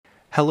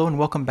Hello and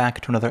welcome back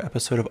to another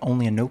episode of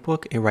Only a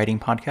Notebook, a writing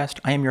podcast.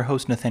 I am your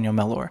host, Nathaniel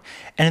Mellor.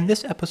 And in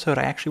this episode,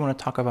 I actually want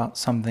to talk about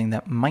something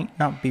that might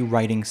not be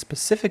writing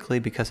specifically,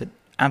 because it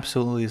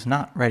absolutely is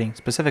not writing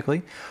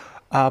specifically.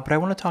 But I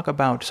want to talk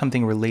about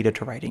something related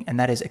to writing, and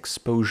that is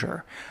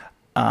exposure.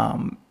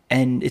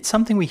 And it's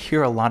something we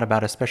hear a lot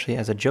about, especially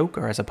as a joke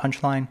or as a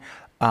punchline.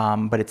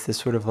 But it's this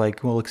sort of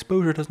like, well,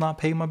 exposure does not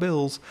pay my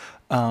bills.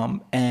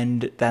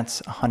 And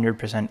that's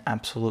 100%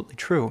 absolutely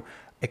true.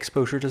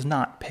 Exposure does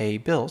not pay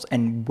bills.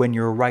 And when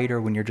you're a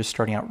writer, when you're just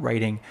starting out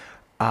writing,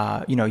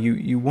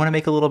 you want to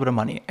make a little bit of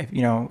money.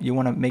 You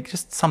want to make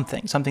just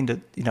something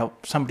to,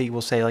 somebody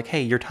will say like,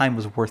 hey, your time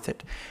was worth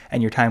it.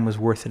 And your time was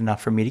worth it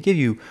enough for me to give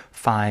you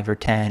 $5 or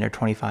 $10 or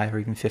 $25 or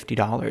even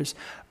 $50.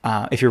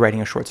 If you're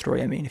writing a short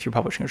story, if you're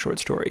publishing a short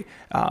story,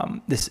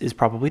 this is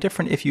probably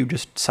different if you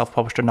just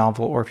self-published a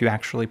novel or if you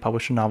actually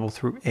published a novel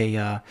through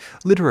a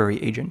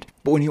literary agent.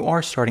 But when you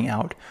are starting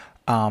out,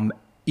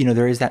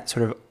 there is that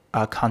sort of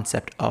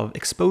concept of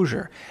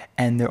exposure.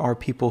 And there are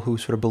people who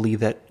sort of believe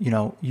that,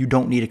 you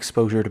don't need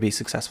exposure to be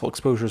successful.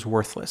 Exposure is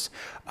worthless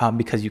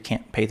because you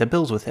can't pay the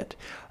bills with it.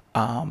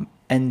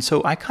 And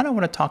so I kind of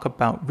want to talk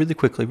about really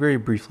quickly, very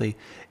briefly,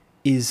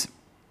 is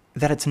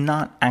that it's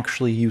not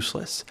actually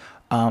useless.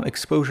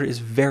 Exposure is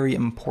very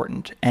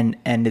important. And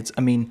it's,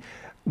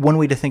 one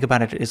way to think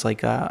about it is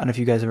like, I don't know if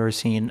you guys have ever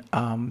seen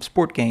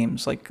sport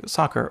games like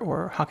soccer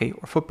or hockey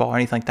or football or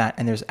anything like that,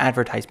 and there's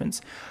advertisements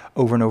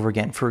over and over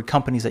again for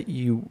companies that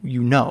you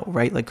know,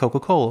 right? Like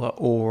Coca-Cola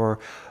or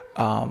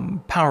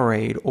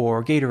Powerade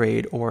or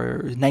Gatorade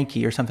or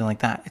Nike or something like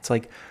that. It's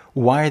like,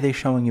 why are they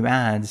showing you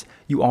ads?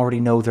 You already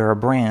know they're a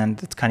brand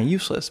that's kind of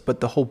useless, but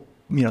the whole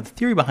the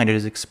theory behind it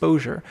is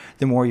exposure.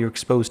 The more you're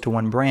exposed to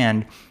one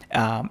brand,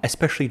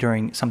 especially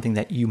during something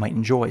that you might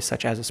enjoy,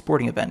 such as a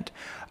sporting event,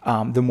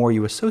 the more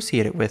you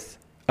associate it with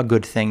a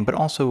good thing, but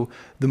also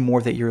the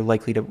more that you're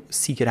likely to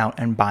seek it out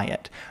and buy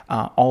it,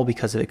 all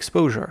because of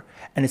exposure.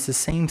 And it's the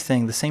same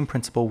thing, the same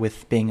principle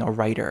with being a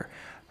writer.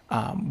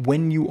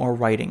 When you are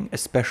writing,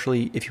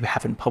 especially if you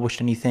haven't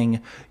published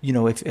anything,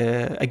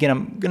 again,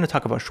 I'm going to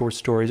talk about short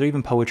stories or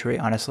even poetry,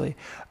 honestly,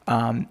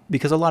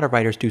 because a lot of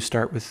writers do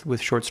start with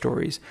short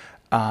stories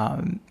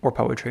or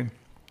poetry.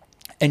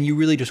 And you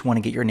really just want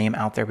to get your name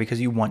out there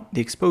because you want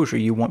the exposure.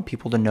 You want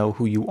people to know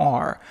who you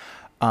are.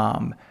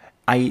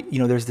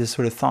 There's this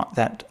sort of thought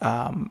that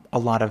a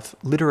lot of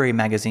literary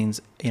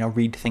magazines,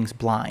 read things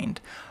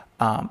blind.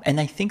 And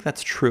I think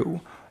that's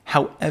true.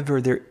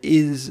 However, there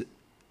is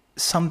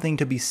something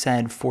to be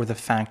said for the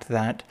fact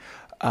that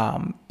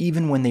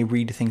even when they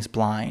read things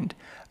blind,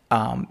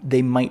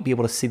 they might be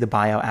able to see the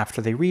bio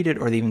after they read it,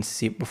 or they even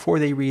see it before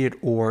they read it,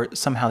 or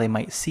somehow they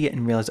might see it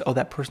and realize, oh,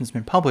 that person's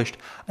been published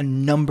a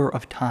number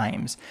of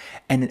times.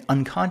 And it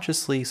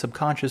unconsciously,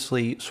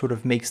 subconsciously sort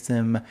of makes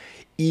them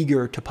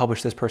eager to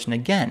publish this person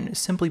again,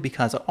 simply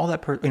because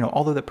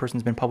although that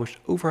person's been published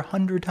over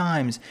 100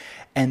 times,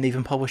 and they've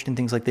been published in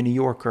things like the New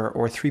Yorker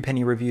or Three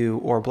Penny Review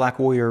or Black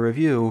Warrior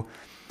Review,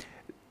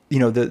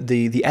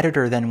 the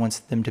editor then wants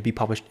them to be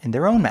published in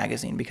their own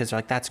magazine because they're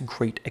like, that's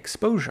great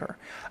exposure.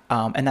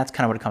 And that's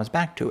kind of what it comes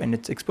back to. And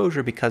it's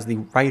exposure because the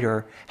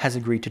writer has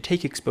agreed to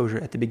take exposure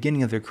at the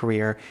beginning of their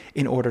career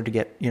in order to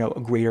get,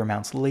 greater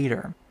amounts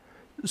later.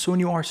 So when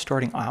you are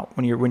starting out,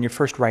 when you're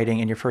first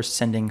writing and you're first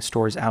sending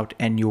stories out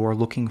and you're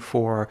looking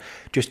for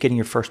just getting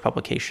your first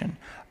publication,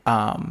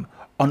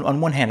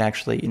 on one hand,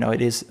 actually,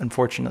 it is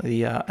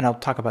unfortunately, and I'll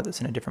talk about this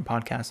in a different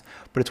podcast,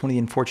 but it's one of the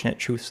unfortunate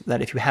truths that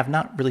if you have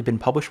not really been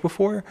published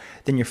before,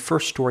 then your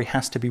first story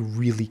has to be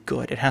really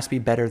good. It has to be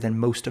better than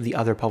most of the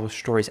other published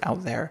stories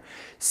out there,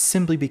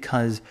 simply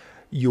because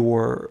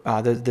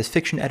the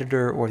fiction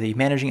editor or the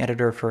managing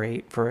editor for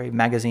a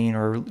magazine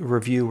or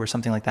review or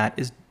something like that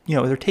is,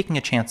 they're taking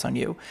a chance on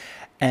you.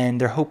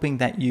 And they're hoping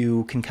that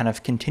you can kind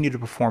of continue to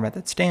perform at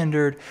that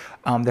standard.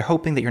 They're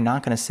hoping that you're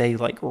not going to say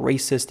like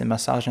racist and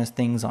misogynist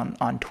things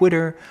on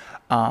Twitter,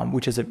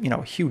 which is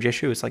a huge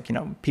issue. It's like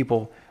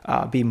people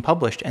being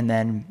published and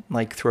then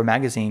like through a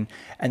magazine,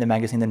 and the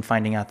magazine then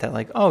finding out that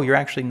like, oh, you're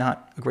actually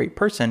not a great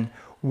person.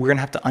 We're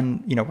gonna have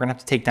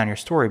to take down your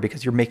story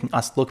because you're making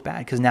us look bad.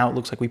 Because now it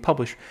looks like we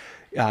publish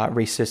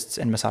racists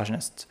and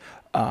misogynists.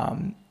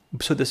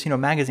 So this,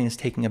 magazine is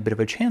taking a bit of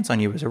a chance on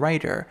you as a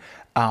writer,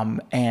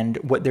 and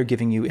what they're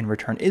giving you in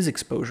return is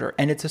exposure.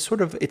 And it's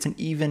it's an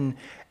even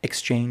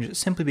exchange,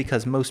 simply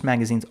because most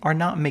magazines are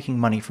not making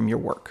money from your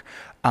work.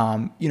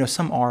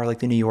 Some are, like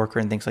the New Yorker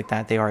and things like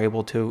that. They are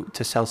able to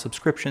sell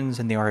subscriptions,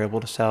 and they are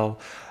able to sell,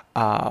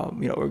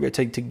 or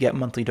to get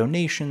monthly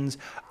donations.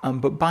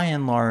 But by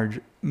and large,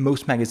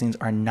 most magazines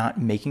are not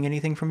making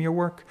anything from your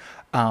work.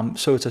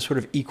 So it's a sort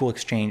of equal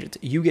exchange.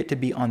 You get to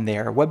be on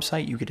their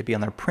website, you get to be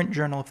on their print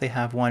journal if they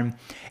have one,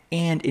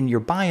 and in your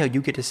bio,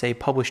 you get to say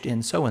published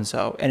in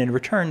so-and-so, and in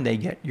return, they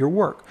get your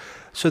work.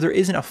 So there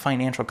isn't a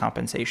financial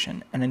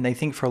compensation. And then I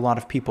think for a lot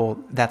of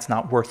people, that's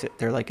not worth it.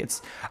 They're like,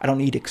 I don't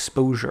need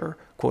exposure,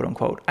 quote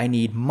unquote. I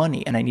need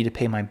money and I need to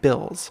pay my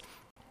bills.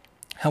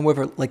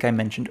 However, like I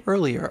mentioned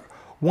earlier,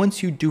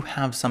 once you do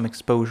have some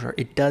exposure,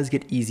 it does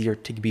get easier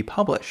to be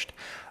published.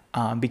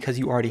 because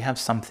you already have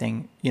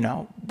something,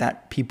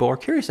 that people are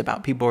curious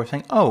about. People are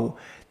saying, oh,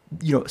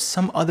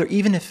 some other,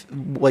 even if,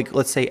 like,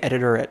 let's say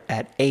editor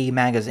at A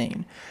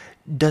magazine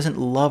doesn't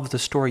love the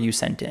story you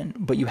sent in,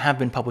 but you have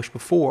been published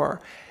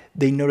before,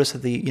 they notice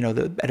that the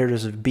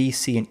editors of B,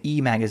 C, and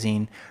E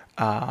magazine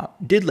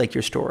did like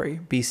your story.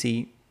 B,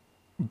 C,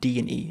 D,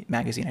 and E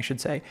magazine, I should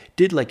say,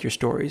 did like your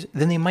stories.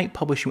 Then they might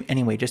publish you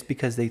anyway, just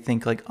because they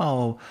think like,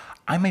 oh,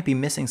 I might be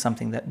missing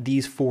something that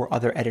these 4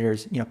 other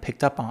editors,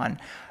 picked up on.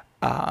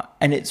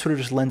 And it sort of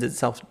just lends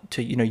itself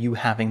to, you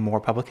having more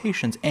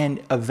publications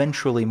and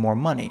eventually more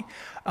money,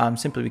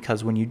 simply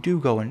because when you do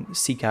go and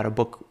seek out a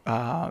book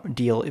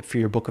deal for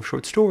your book of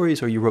short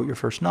stories, or you wrote your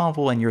first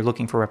novel and you're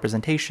looking for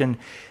representation,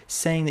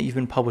 saying that you've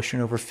been published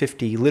in over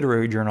 50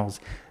 literary journals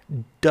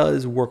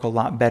does work a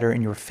lot better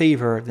in your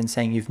favor than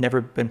saying you've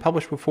never been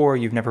published before,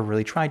 you've never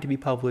really tried to be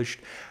published,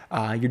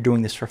 you're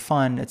doing this for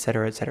fun, et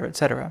cetera, et cetera, et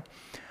cetera.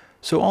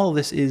 So all of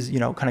this is,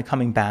 kind of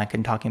coming back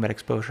and talking about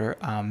exposure.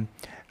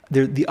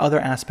 The other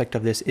aspect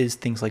of this is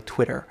things like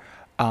Twitter.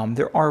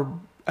 There are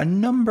a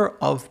number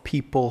of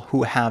people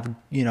who have,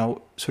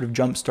 sort of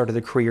jump-started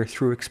their career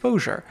through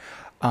exposure.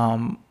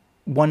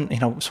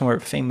 One,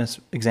 somewhat famous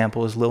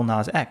example is Lil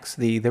Nas X,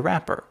 the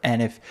rapper.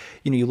 And if,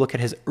 you look at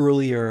his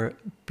earlier,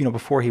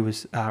 before he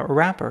was a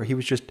rapper, he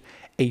was just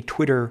a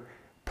Twitter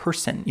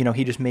person.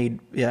 He just made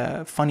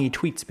funny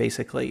tweets,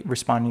 basically,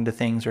 responding to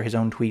things or his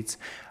own tweets.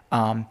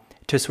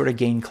 To sort of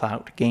gain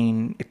clout,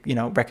 gain,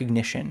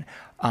 recognition.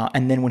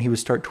 And then when he would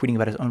start tweeting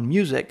about his own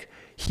music,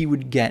 he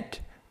would get,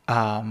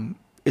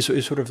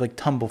 sort of like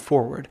tumble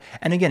forward.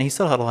 And again, he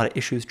still had a lot of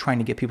issues trying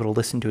to get people to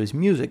listen to his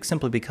music,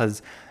 simply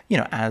because,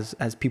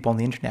 as people on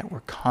the internet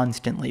were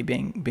constantly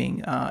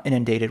being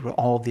inundated with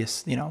all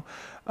this,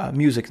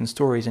 music and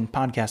stories and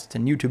podcasts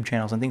and YouTube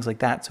channels and things like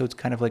that. So it's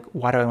kind of like,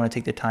 why do I want to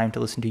take the time to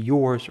listen to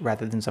yours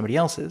rather than somebody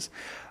else's?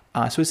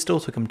 So it still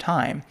took him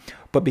time,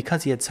 but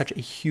because he had such a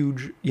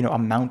huge,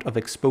 amount of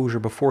exposure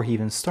before he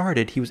even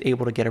started, he was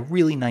able to get a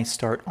really nice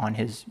start on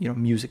his,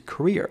 music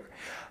career.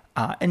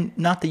 And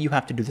not that you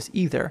have to do this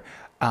either,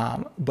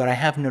 but I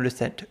have noticed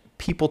that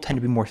people tend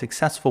to be more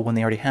successful when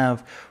they already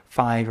have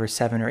 5 or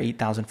 7 or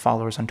 8,000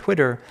 followers on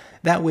Twitter.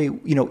 That way,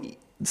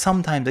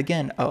 sometimes,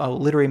 again, a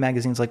literary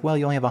magazine's like, well,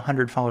 you only have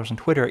 100 followers on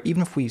Twitter.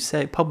 Even if we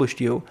published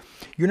you,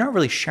 you're not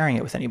really sharing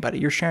it with anybody.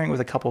 You're sharing it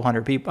with a couple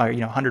hundred people, or,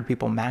 100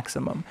 people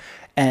maximum.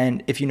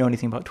 And if you know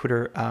anything about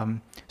Twitter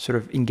sort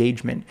of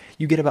engagement,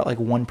 you get about like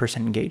 1%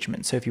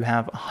 engagement. So if you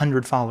have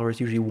 100 followers,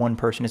 usually one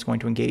person is going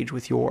to engage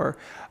with your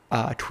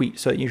tweet,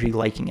 so usually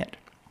liking it.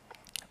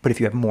 But if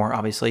you have more,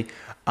 obviously,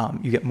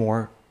 you get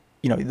more,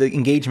 the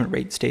engagement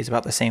rate stays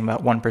about the same,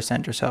 about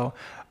 1% or so.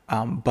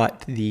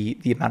 But the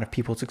amount of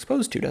people it's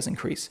exposed to does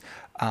increase.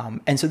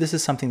 And so this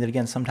is something that,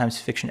 again,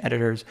 sometimes fiction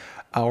editors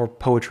or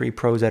poetry,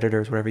 prose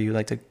editors, whatever you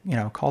like to,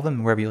 call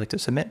them, wherever you like to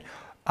submit,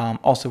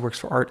 also works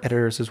for art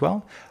editors as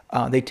well.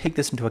 They take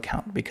this into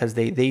account because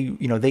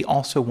they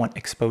also want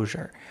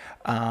exposure.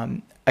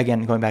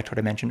 Again, going back to what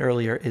I mentioned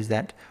earlier, is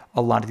that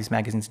a lot of these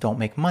magazines don't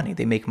make money.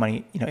 They make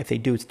money, if they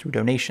do, it's through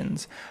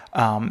donations.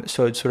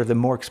 So it's sort of the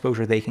more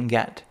exposure they can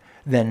get,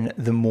 then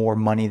the more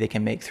money they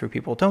can make through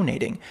people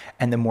donating.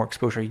 And the more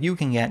exposure you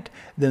can get,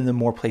 then the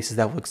more places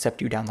that will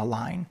accept you down the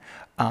line.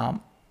 I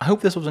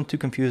hope this wasn't too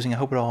confusing. I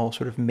hope it all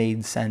sort of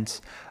made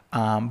sense.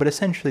 But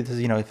essentially, this is,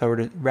 if I were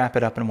to wrap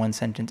it up in one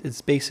sentence,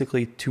 it's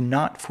basically to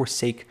not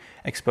forsake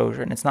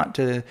exposure. And it's not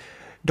to,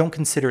 don't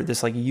consider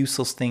this like a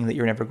useless thing that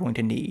you're never going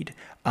to need.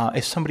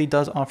 If somebody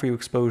does offer you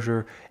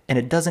exposure and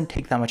it doesn't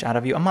take that much out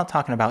of you, I'm not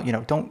talking about,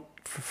 don't,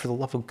 for the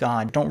love of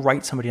God, don't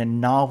write somebody a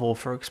novel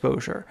for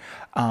exposure.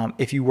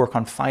 If you work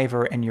on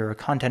Fiverr and you're a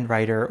content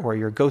writer or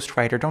you're a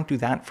ghostwriter, don't do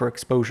that for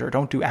exposure.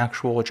 Don't do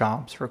actual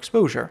jobs for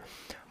exposure.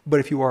 But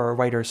if you are a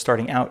writer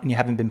starting out and you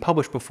haven't been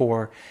published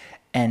before,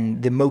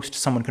 and the most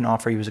someone can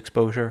offer you is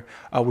exposure,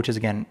 which is,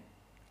 again,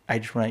 I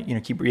just want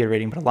to keep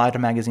reiterating, but a lot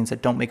of magazines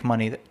that don't make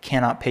money, that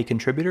cannot pay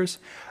contributors,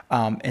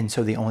 and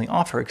so they only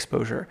offer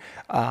exposure.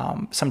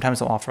 Sometimes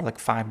they'll offer like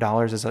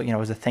 $5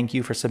 as a thank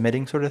you for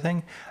submitting, sort of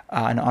thing.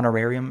 An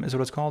honorarium is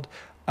what it's called.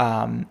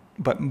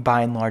 But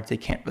by and large, they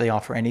can't really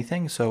offer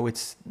anything. So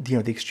it's the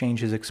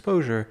exchange is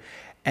exposure,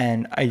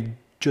 and I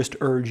just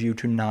urge you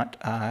to not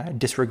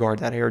disregard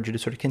that. I urge you to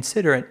sort of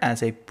consider it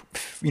as a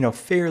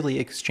fairly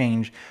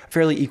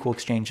equal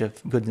exchange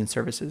of goods and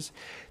services.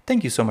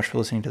 Thank you so much for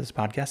listening to this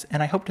podcast,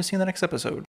 and I hope to see you in the next episode.